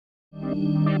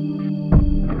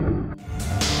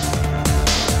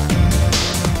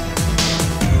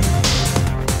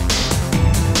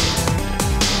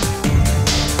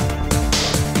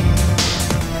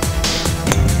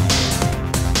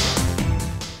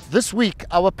This week,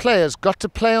 our players got to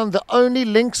play on the only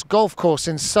links golf course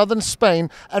in southern Spain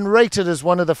and rated as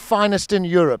one of the finest in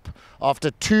Europe.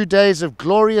 After 2 days of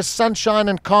glorious sunshine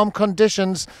and calm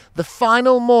conditions, the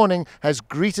final morning has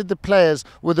greeted the players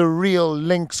with a real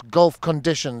links golf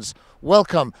conditions.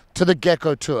 Welcome to the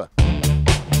Gecko Tour.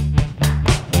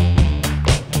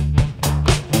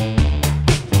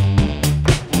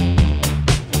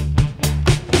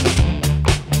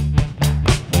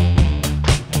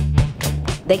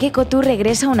 The Gecko Tour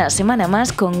regresa una semana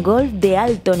más con golf de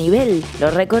alto nivel.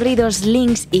 Los recorridos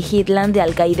links y Heathland de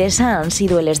Alcaidesa han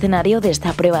sido el escenario de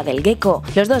esta prueba del Gecko.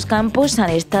 Los dos campos han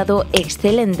estado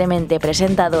excelentemente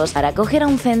presentados para acoger a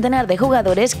un centenar de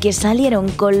jugadores que salieron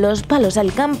con los palos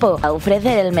al campo a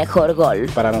ofrecer el mejor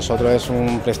golf. Para nosotros es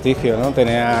un prestigio, ¿no?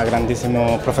 Tener a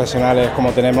grandísimos profesionales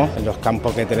como tenemos, en los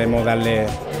campos que tenemos, darle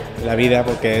la vida,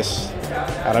 porque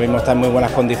ahora mismo está en muy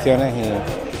buenas condiciones y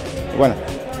bueno,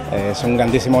 es un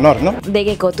grandísimo honor, ¿no? The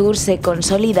Gecko Tour se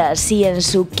consolida así en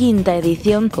su quinta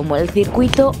edición como el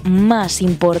circuito más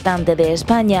importante de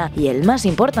España y el más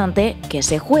importante que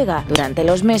se juega durante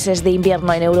los meses de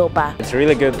invierno en Europa. It's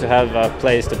really good to have a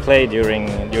place to play during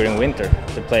winter,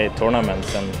 to play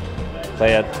tournaments and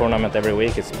play a tournament every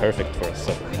week. It's perfect for us.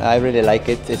 So. I really like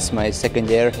it. It's my second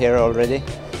year here already.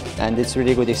 And it's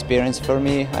really good experience for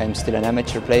me. I'm still an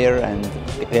amateur player, and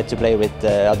if I get to play with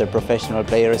other professional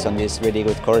players on these really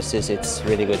good courses, it's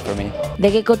really good for me. The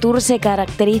Gecko Tour se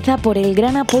caracteriza por el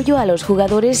gran apoyo a los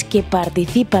jugadores que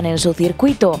participan en su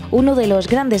circuito. Uno de los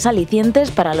grandes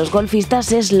alicientes para los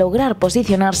golfistas es lograr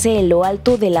posicionarse en lo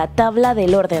alto de la tabla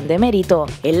del orden de mérito.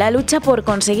 En la lucha por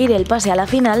conseguir el pase a la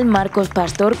final, Marcos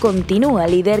Pastor continúa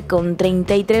líder con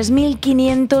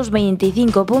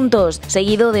 33.525 puntos,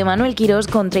 seguido de Manuel Quirós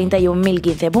con 31.015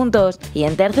 puntos, y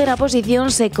en tercera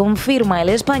posición se confirma el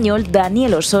español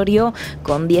Daniel Osorio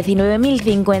con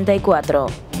 19.054.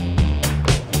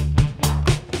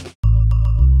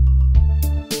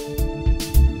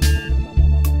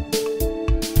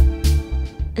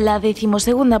 La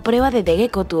decimosegunda prueba de The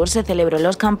Gecko Tour se celebró en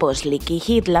los campos Lick y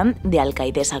Heathland de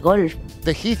Alcaidesa Golf.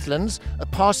 The Heathlands, a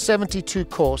par 72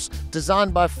 course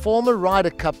designed by former Ryder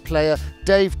Cup player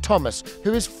Dave Thomas,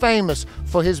 who is famous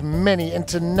for his many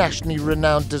internationally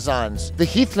renowned designs. The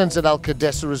Heathlands at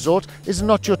Alcaidesa Resort is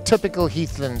not your typical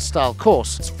Heathland style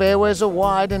course. Its fairways are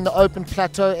wide in the open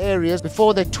plateau areas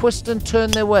before they twist and turn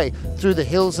their way through the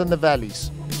hills and the valleys.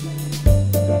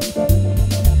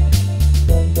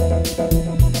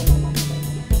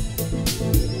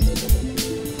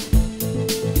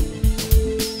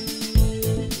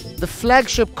 The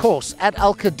flagship course at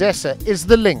Alcaidesa is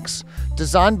the Links.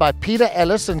 Designed by Peter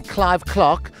Ellis and Clive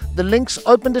Clark, the Links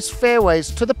opened its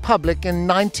fairways to the public in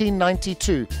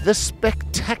 1992. This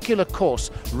spectacular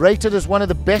course, rated as one of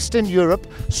the best in Europe,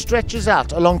 stretches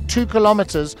out along 2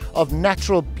 kilometers of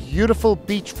natural, beautiful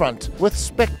beachfront with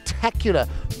spectacular,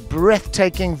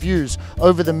 breathtaking views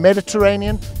over the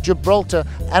Mediterranean, Gibraltar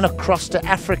and across to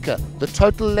Africa. The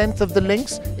total length of the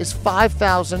links is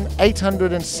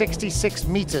 5,866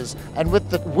 meters, and with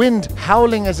the wind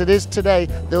howling as it is today,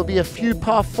 there'll be a few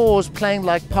par 4s playing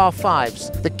like par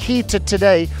 5s. The key to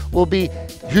today will be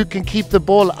who can keep the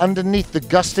ball underneath the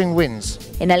gusting winds.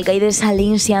 En Alcaidesa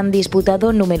Links se han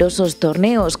disputado numerosos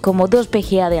torneos, como 2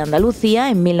 PGA de Andalucía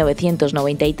en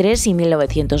 1993 y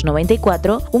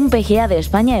 1994, un PGA de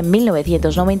España en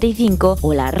 1995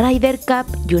 o la Ryder Cup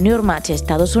Junior Match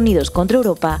Estados Unidos contra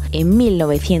Europa en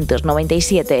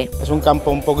 1997. Es un campo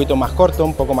un poquito más corto,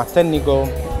 un poco más técnico,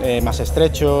 más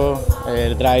estrecho,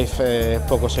 el drive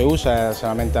poco se usa,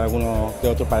 solamente alguno que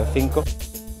otro para el 5.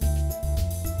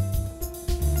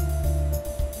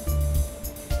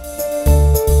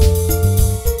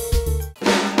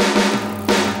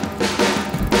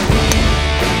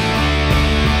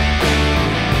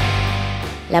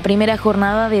 La primera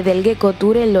jornada de The Gecko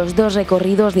Tour en los 2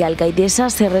 recorridos de Alcaidesa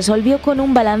se resolvió con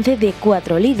un balance de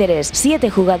 4 líderes, 7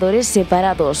 jugadores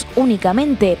separados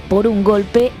únicamente por un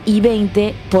golpe y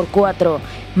 20 por 4.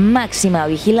 Máxima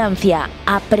vigilancia,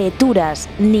 apreturas,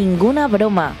 ninguna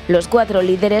broma. Los 4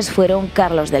 líderes fueron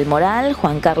Carlos del Moral,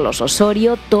 Juan Carlos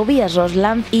Osorio, Tobias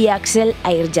Rosland y Axel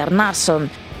Ayrjarnarsson.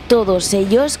 Todos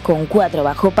ellos con 4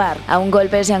 bajo par. A un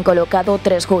golpe se han colocado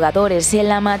 3 jugadores, el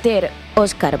amateur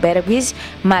Oscar Bergqvist,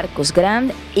 Marcus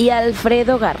Gran y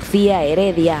Alfredo García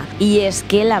Heredia. Y es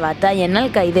que la batalla en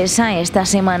Alcaidesa esta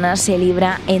semana se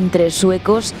libra entre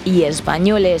suecos y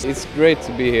españoles. It's great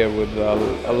to be here with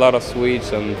a lot of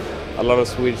Swedes and a lot of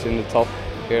Swedes in the top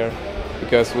here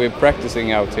because we're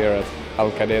practicing out here at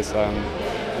Alcaidesa and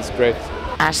it's great.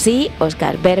 Así,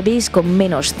 Oscar Bergqvist, con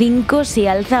 -5, se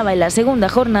alzaba en la segunda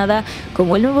jornada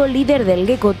como el nuevo líder del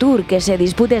Gecko Tour, que se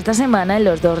disputa esta semana en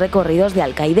los 2 recorridos de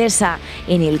Alcaidesa,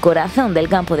 en el corazón del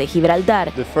campo de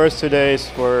Gibraltar. The first 2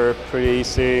 days were pretty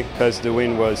easy because the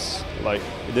wind was like,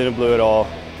 it didn't blow at all.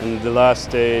 And the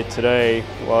last day today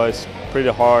was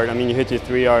pretty hard. I mean, you hit your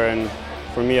 3-iron.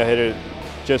 For me, I hit it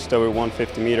just over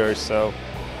 150 meters, so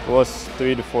it was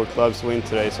 3 to 4 clubs wind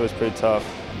today, so it's pretty tough.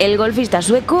 El golfista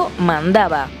sueco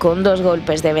mandaba, con 2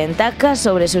 golpes de ventaja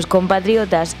sobre sus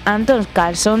compatriotas Anton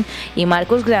Karlsson y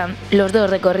Gran. Los 2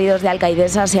 recorridos de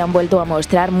Alcaidesa se han vuelto a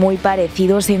mostrar muy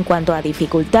parecidos en cuanto a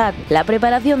dificultad. La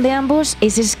preparación de ambos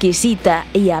es exquisita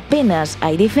y apenas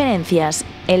hay diferencias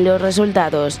en los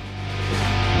resultados.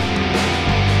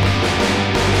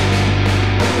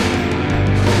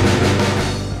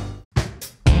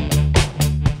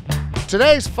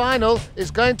 Today's final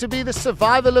is going to be the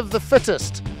survival of the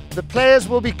fittest. The players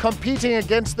will be competing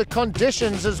against the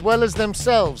conditions as well as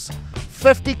themselves.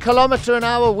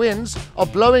 50-kilometre-an-hour winds are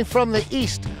blowing from the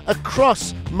east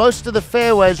across most of the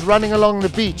fairways running along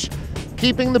the beach.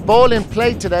 Keeping the ball in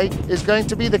play today is going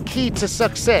to be the key to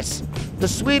success. The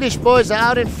Swedish boys are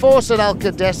out in force at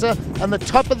Alcaidesa, and the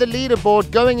top of the leaderboard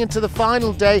going into the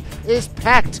final day is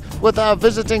packed with our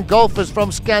visiting golfers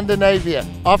from Scandinavia.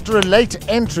 After a late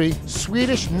entry,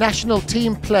 Swedish national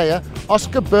team player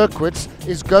Oscar Bergqvist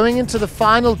is going into the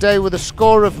final day with a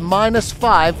score of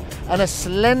 -5 and a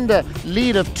slender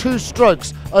lead of 2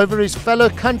 strokes over his fellow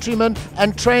countryman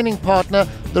and training partner,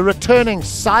 the returning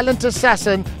silent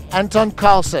assassin Anton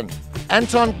Karlsson.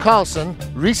 Anton Karlsson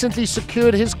recently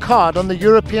secured his card on the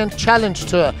European Challenge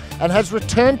Tour and has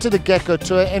returned to the Gecko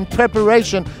Tour in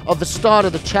preparation of the start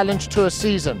of the Challenge Tour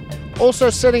season. Also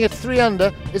sitting at 3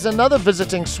 under is another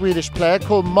visiting Swedish player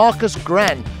called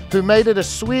Gran, who made it a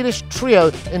Swedish trio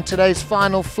in today's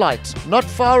final flight. Not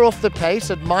far off the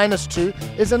pace at -2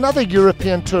 is another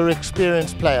European Tour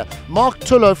experienced player, Mark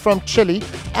Tullo from Chile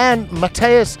and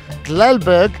Mattias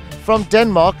Glelberg from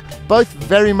Denmark, both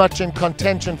very much in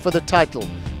contention for the title.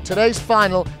 Today's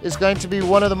final is going to be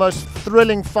one of the most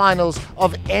thrilling finals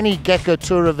of any Gecko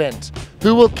Tour event.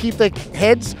 Who will keep their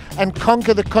heads and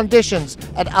conquer the conditions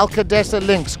at Alcaidesa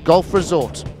Links Golf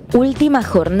Resort? Última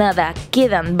jornada,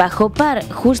 quedan bajo par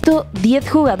justo 10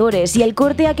 jugadores y el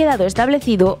corte ha quedado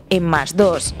establecido en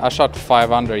 +2. I shot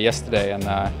 5 under yesterday and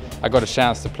I got a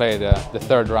chance to play the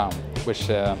 3rd round, which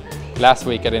last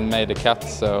week I didn't make the cut,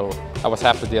 so I was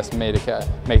happy to just make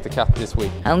the cut this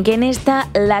week. Aunque en esta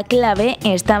la clave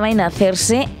estaba en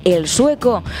hacerse el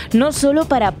sueco, no solo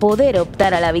para poder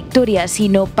optar a la victoria,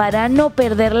 sino para no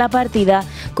perder la partida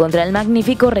contra el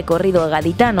magnífico recorrido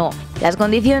gaditano. Las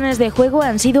condiciones de juego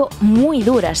han sido muy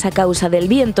duras a causa del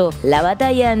viento. La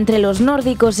batalla entre los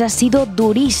nórdicos ha sido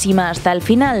durísima hasta el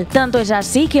final. Tanto es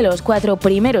así que los 4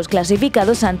 primeros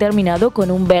clasificados han terminado con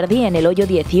un birdie en el hoyo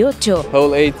 18.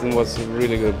 Hole 8 was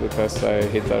really good because I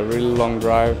hit a really long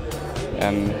drive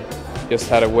and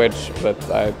just had a wedge, but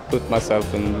I put myself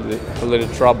in a little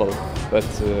trouble, but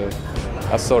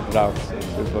I sorted out.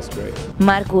 It was great.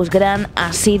 Gran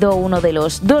ha sido uno de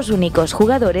los 2 únicos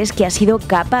jugadores que ha sido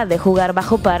capaz de jugar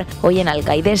bajo par hoy en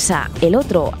Alcaidesa. El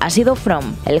otro ha sido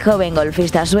From. El joven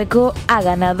golfista sueco ha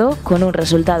ganado con un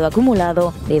resultado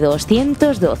acumulado de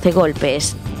 212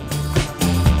 golpes.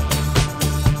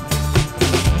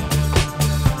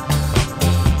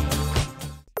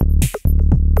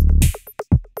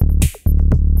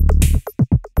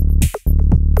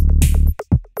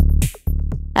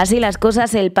 Así las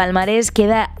cosas, el palmarés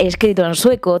queda escrito en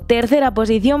sueco. Tercera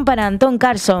posición para Anton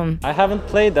Karlsson. I haven't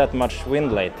played that much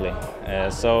wind lately,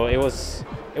 so it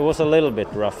was a little bit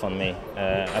rough on me.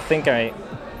 I think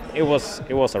it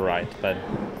was alright, but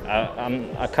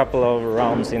a couple of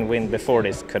rounds in wind before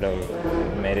this could have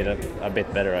made it a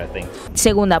bit better, I think.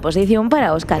 Segunda posición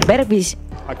para Oscar Bergqvist.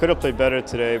 I could have played better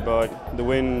today, but the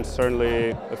wind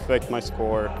certainly affected my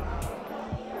score.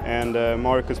 And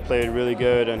Marcus played really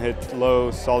good and hit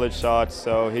low, solid shots,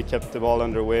 so he kept the ball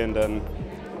under wind, and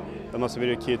that must have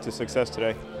been the key to success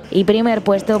today. Y primer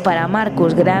puesto para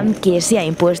Gran, que se ha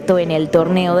impuesto en el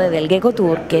torneo del Gecko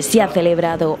Tour que se ha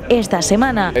celebrado esta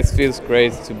semana. It feels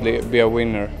great to be a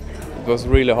winner. It was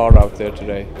really hard out there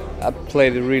today. I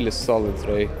played really solid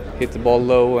today. Hit the ball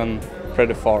low and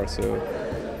pretty far, so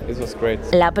it was great.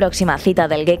 La próxima cita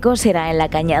del Gecko será en la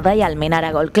Cañada y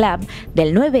Almenara Golf Club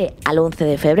del 9 al 11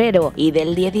 de febrero y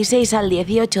del 16 al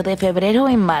 18 de febrero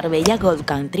en Marbella Golf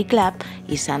Country Club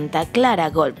y Santa Clara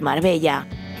Golf Marbella.